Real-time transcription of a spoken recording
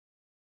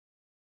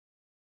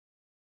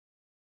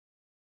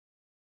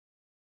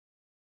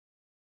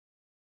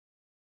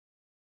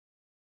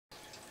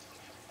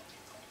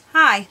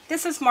Hi,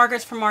 this is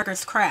Margaret from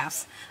Margaret's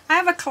Crafts. I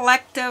have a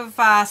collective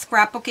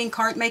scrapbooking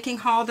card making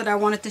haul that I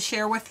wanted to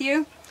share with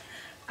you.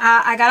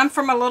 I got them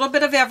from a little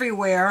bit of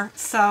everywhere,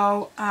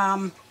 so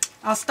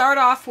I'll start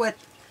off with,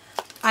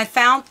 I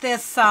found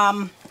this,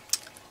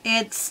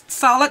 it's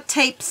solid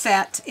tape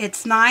set.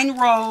 It's 9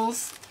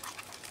 rolls,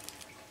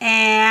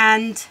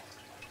 and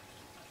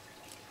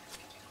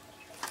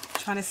I'm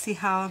trying to see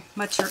how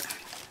much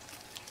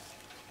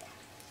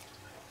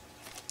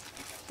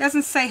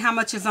doesn't say how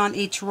much is on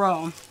each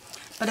roll,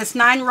 but it's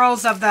 9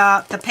 rolls of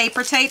the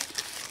paper tape.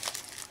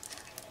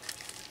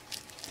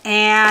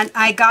 And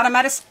I got them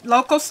at a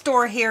local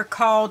store here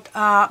called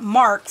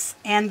Mark's,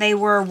 and they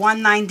were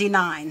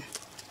 $1.99.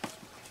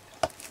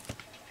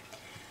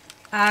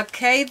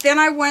 Okay, then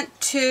I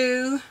went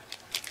to,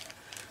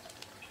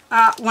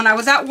 when I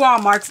was at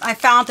Walmart's, I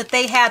found that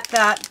they had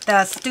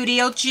the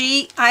Studio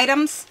G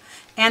items,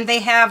 and they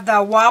have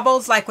the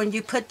wobbles, like when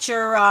you put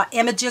your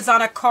images on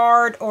a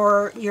card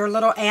or your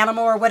little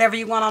animal or whatever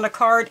you want on a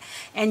card,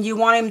 and you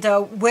want him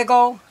to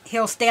wiggle,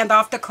 he'll stand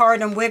off the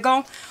card and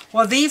wiggle.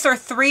 Well, these are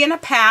 3 in a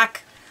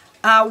pack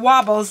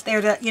wobbles.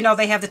 They're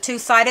they have the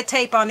 2-sided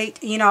tape on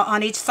each,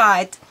 on each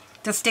side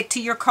to stick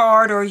to your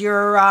card or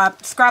your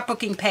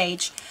scrapbooking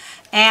page.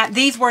 And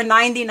these were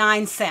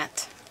 99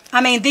 cents. I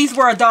mean, these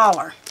were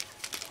 $1.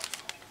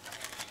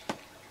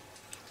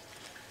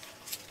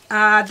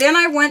 Then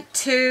I went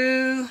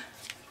to,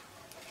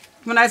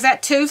 when I was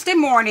at Tuesday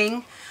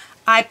Morning,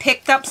 I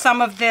picked up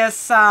some of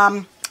this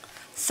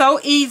So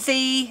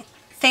Easy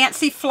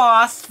Fancy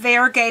Floss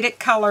Variegated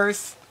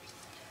Colors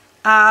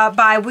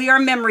by We Are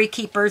Memory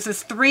Keepers.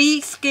 It's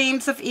 3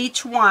 schemes of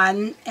each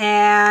one,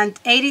 and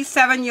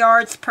 87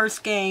 yards per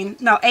skein.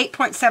 No,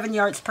 8.7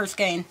 yards per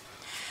skein.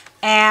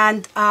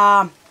 And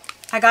I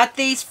got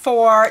these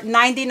for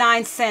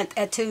 99 cents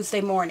at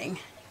Tuesday Morning.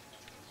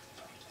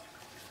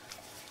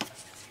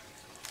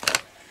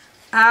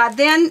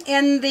 Then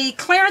in the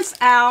clearance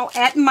aisle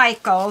at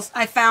Michael's,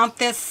 I found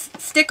this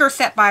sticker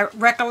set by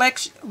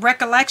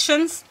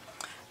Recollections,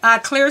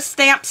 clear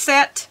stamp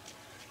set,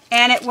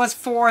 and it was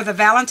for the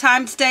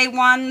Valentine's Day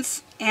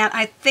ones, and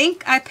I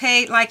think I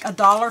paid like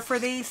 $1 for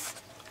these.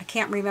 I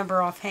can't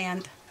remember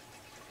offhand.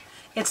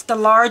 It's the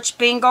large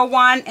bingo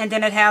one, and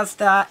then it has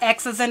the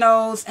X's and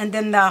O's, and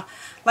then the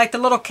like the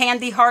little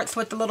candy hearts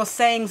with the little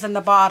sayings in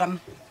the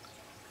bottom.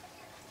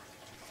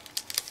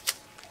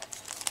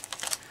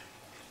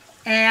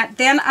 And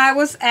then I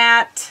was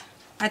at,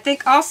 I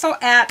think also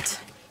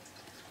at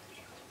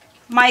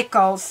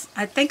Michael's.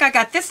 I think I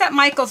got this at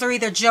Michael's or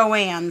either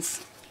Joann's.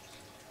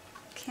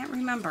 Can't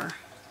remember.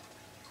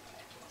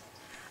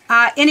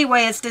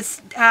 Anyway, it's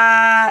this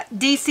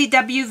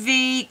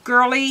DCWV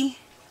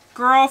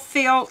Girl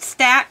Feel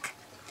stack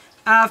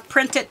of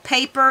printed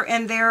paper,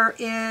 and there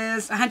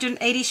is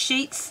 180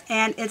 sheets,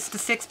 and it's the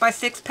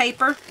 6x6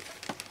 paper.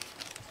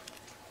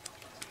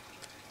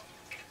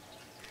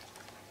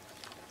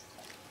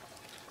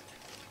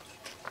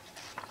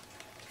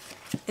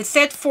 It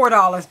said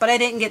 $4, but I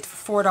didn't get it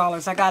for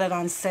 $4. I got it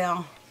on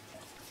sale.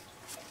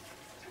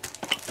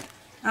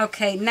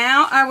 Okay,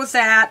 now I was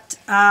at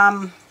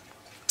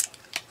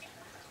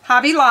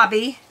Hobby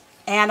Lobby,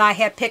 and I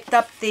had picked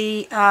up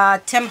the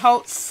Tim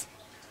Holtz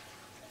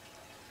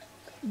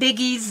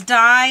Biggie's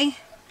die,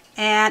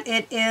 and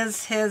it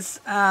is his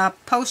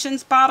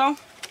potions bottle.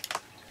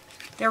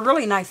 They're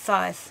really nice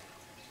size.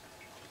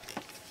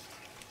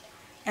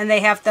 And they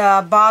have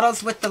the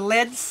bottles with the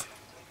lids.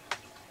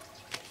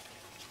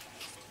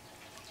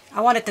 I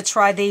wanted to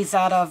try these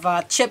out of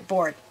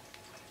chipboard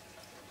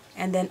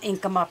and then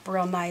ink them up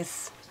real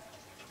nice.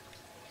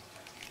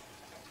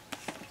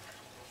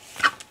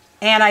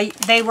 And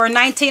they were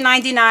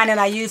 $19.99, and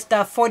I used a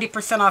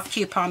 40% off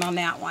coupon on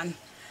that one.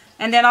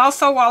 And then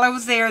also while I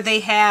was there, they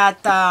had,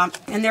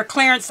 in their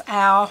clearance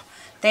aisle,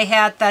 they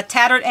had the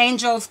Tattered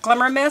Angels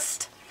Glimmer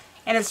Mist,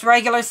 and it's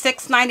regular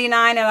 $6.99,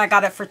 and I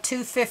got it for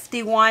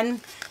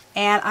 $2.51.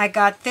 And I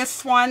got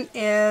this one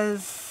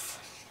is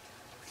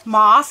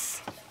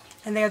Moss,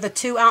 and they're the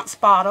 2-ounce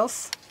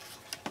bottles.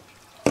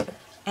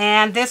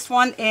 And this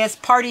one is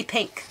Party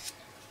Pink.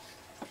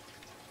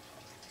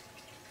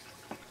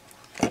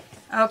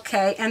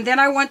 Okay, and then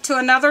I went to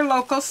another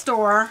local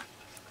store.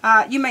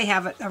 You may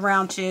have it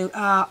around you.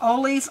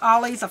 Ollie's,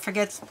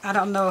 I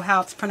don't know how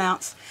it's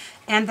pronounced.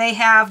 And they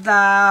have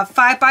the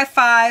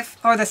 5x5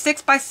 or the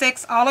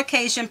 6x6 all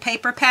occasion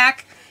paper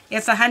pack.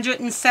 It's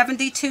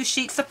 172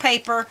 sheets of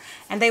paper,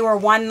 and they were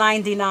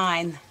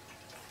 $1.99.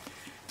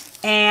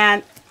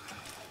 And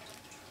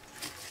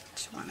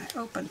I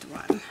opened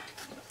one.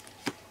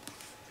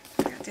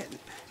 I didn't.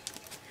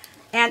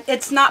 And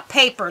it's not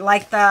paper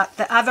like the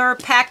other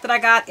pack that I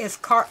got is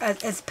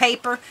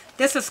paper.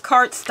 This is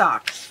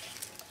cardstock.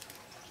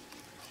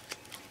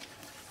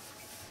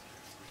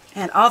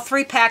 And all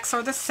 3 packs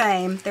are the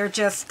same. They're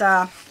just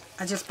I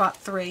just bought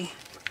 3.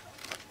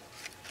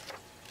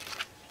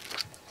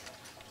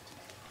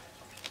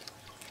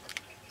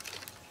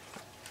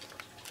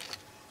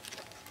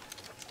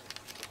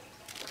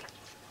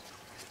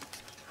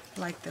 I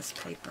like this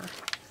paper.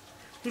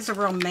 These are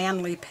real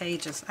manly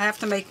pages. I have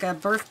to make a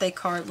birthday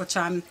card, which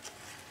I'm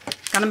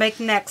going to make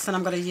next, and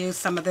I'm going to use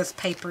some of this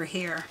paper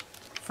here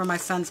for my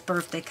son's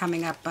birthday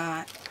coming up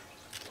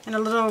in a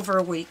little over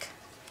a week.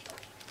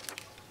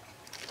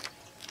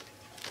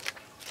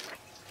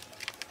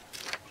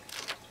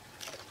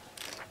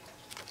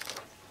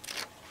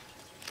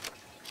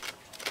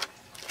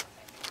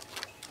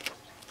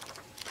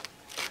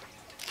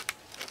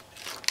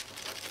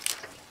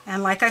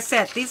 And like I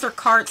said, these are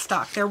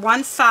cardstock. They're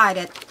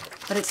one-sided,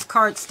 but it's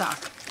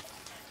cardstock.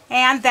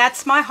 And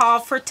that's my haul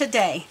for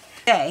today.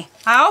 I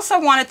also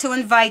wanted to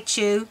invite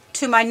you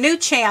to my new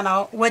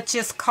channel, which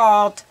is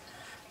called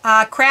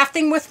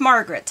Crafting with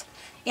Margaret.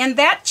 In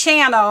that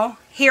channel,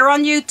 here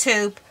on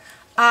YouTube,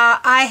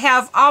 I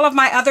have all of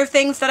my other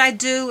things that I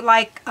do,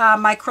 like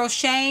my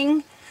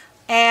crocheting,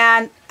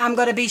 and I'm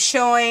going to be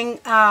showing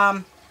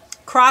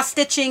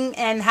cross-stitching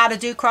and how to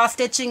do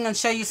cross-stitching, and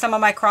show you some of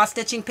my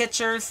cross-stitching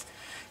pictures.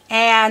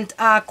 And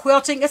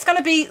quilting. It's going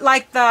to be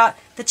like the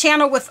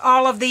channel with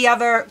all of the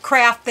other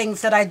craft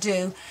things that I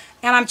do.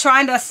 And I'm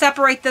trying to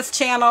separate this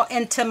channel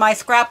into my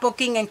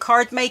scrapbooking and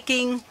card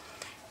making,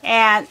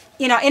 and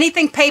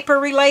anything paper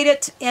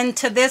related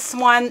into this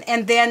one,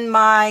 and then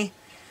my,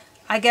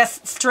 I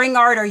guess, string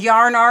art or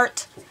yarn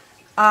art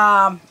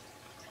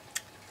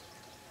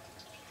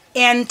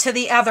into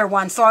the other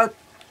one. So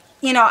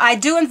I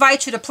do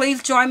invite you to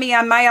please join me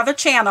on my other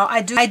channel.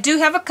 I do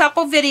have a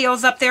couple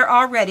videos up there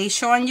already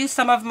showing you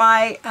some of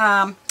my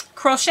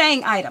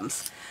crocheting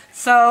items.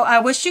 So I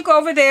wish you go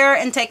over there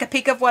and take a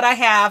peek of what I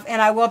have,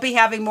 and I will be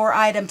having more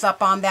items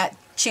up on that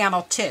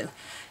channel too.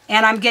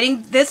 And I'm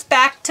getting this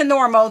back to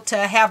normal to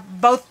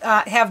have both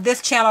have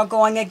this channel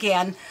going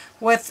again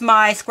with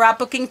my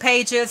scrapbooking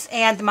pages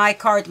and my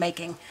card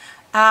making.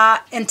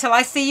 Until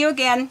I see you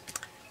again,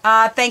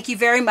 thank you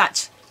very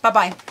much.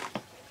 Bye-bye.